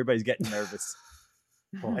talking because everybody's getting nervous.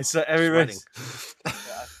 I saw everybody's.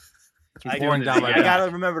 I pouring down my back.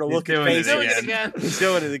 gotta remember to He's look at doing it faces. again. He's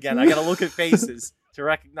doing it again. I gotta look at faces to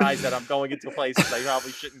recognize that I'm going into places I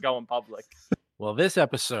probably shouldn't go in public. Well, this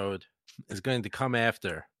episode is going to come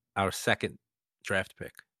after our second draft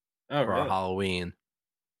pick Oh, for our really? Halloween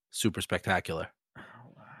Super Spectacular.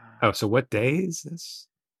 Oh, so what day is this?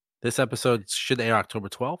 This episode should air October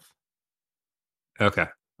 12th. Okay.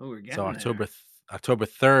 Oh, we're getting So there. October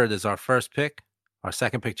 3rd is our first pick. Our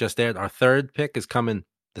second pick just aired. Our third pick is coming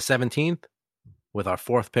the 17th, with our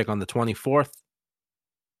fourth pick on the 24th.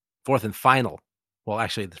 Fourth and final. Well,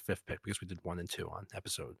 actually, the fifth pick because we did 1 and 2 on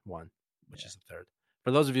episode 1, which is the third.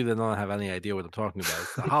 For those of you that don't have any idea what I'm talking about,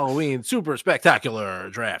 it's the Halloween Super Spectacular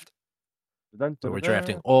Draft. So we're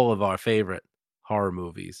drafting all of our favorite horror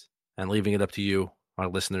movies and leaving it up to you, our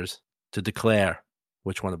listeners, to declare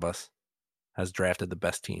which one of us has drafted the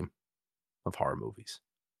best team of horror movies.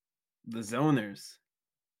 The zoners.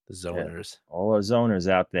 The Zoners. All our zoners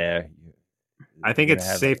out there. I think you're it's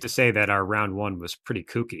gonna have safe to say that our round one was pretty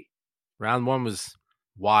kooky. Round 1 was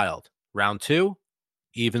wild. Round 2,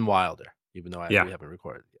 even wilder. Even though we haven't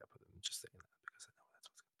recorded it yet, but I'm just saying that because I know that's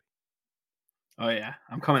what's going to be. Oh yeah,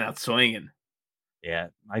 I'm coming out swinging. Yeah,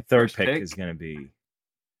 my third First pick pick? is gonna be.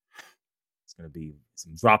 It's gonna be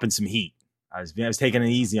dropping some heat. I was taking it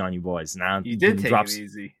easy on you boys. Now You did gonna take drop it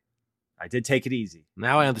easy. I did take it easy.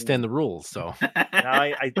 Now I understand the rules, so Now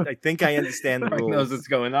I think I understand the Frank rules. knows what's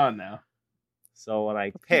going on now. So when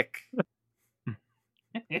I pick, when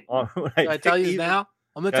Can I pick tell you even- now?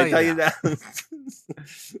 I'm going Can I to tell you now.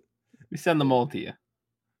 that? We send them all to you.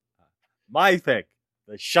 My pick,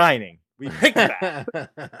 The Shining. We picked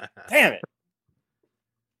that. Damn it!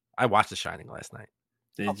 I watched The Shining last night.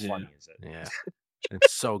 How Did you? funny is it? Yeah.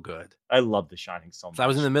 It's so good. I love The Shining so much. So I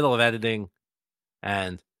was in the middle of editing,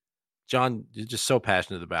 and John, you're just so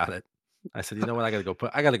passionate about it. I said, you know what? I got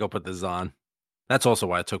to go put this on. That's also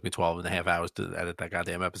why it took me 12 and a half hours to edit that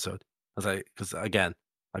goddamn episode. I was like, because again,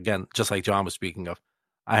 just like John was speaking of,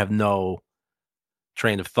 I have no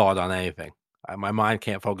train of thought on anything. My mind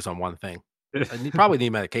can't focus on one thing. I probably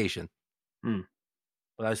need medication. Hmm.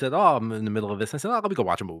 But I said, oh, I'm in the middle of this. I said, oh, let me go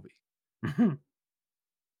watch a movie.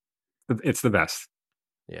 It's the best.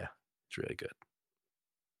 Yeah, it's really good.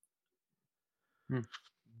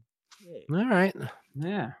 Yeah. All right.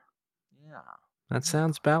 Yeah. Yeah. That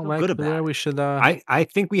sounds about Feel like good about where it. we should. I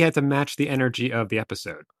think we had to match the energy of the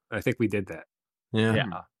episode. I think we did that. Yeah. Yeah.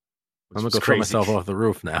 I'm going to go throw myself off the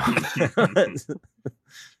roof now.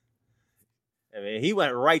 I mean, he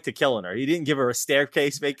went right to killing her. He didn't give her a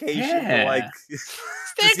staircase vacation. Yeah. Like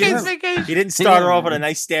Staircase vacation. He didn't start her off on a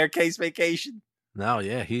nice staircase vacation. No,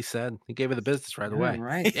 yeah, he said he gave her the business right away.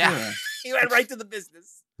 Right. Yeah. He went right to the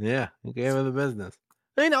business. Yeah, he gave her the business.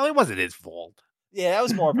 You know, it wasn't his fault. Yeah, that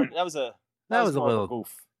was more of a that was a more of little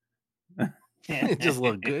goof. just a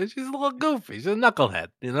little good. She's a little goofy. She's a knucklehead.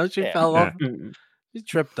 You know, she Yeah. fell off. Mm-mm. She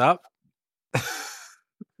tripped up.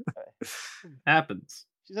 Happens.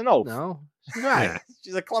 She's an oaf. No, she's right.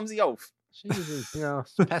 She's a clumsy oaf. She's a,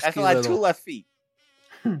 I pesky feel like little. 2 left feet.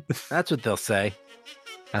 That's what they'll say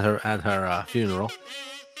at her funeral.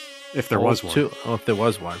 If there was one. If there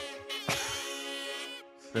was one.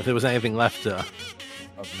 If there was anything left,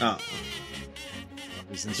 Oh.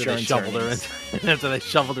 His after they insurance shoveled her earnings. after they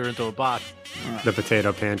shoveled her into a box. The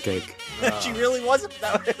potato pancake. She really was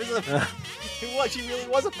she really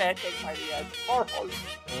was a pancake by the end. Oh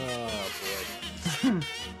boy.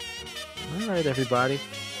 All right, everybody.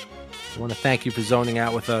 I want to thank you for zoning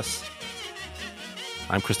out with us.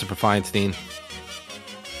 I'm Christopher Feinstein.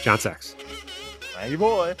 John Sachs. Hey,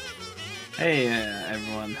 boy. Hey,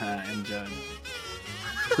 everyone. I'm Judd.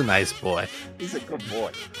 He's a nice boy. He's a good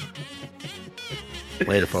boy.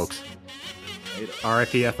 Later, folks. Later.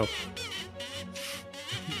 R.I.P. Ethel.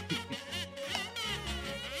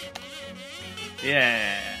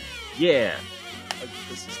 Yeah. Yeah.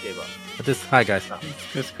 This just gave up. But this, hi guys.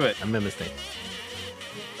 Just quit. I made a mistake.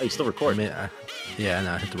 Oh, you still I recording? made, yeah,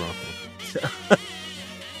 no, I hit the wrong thing.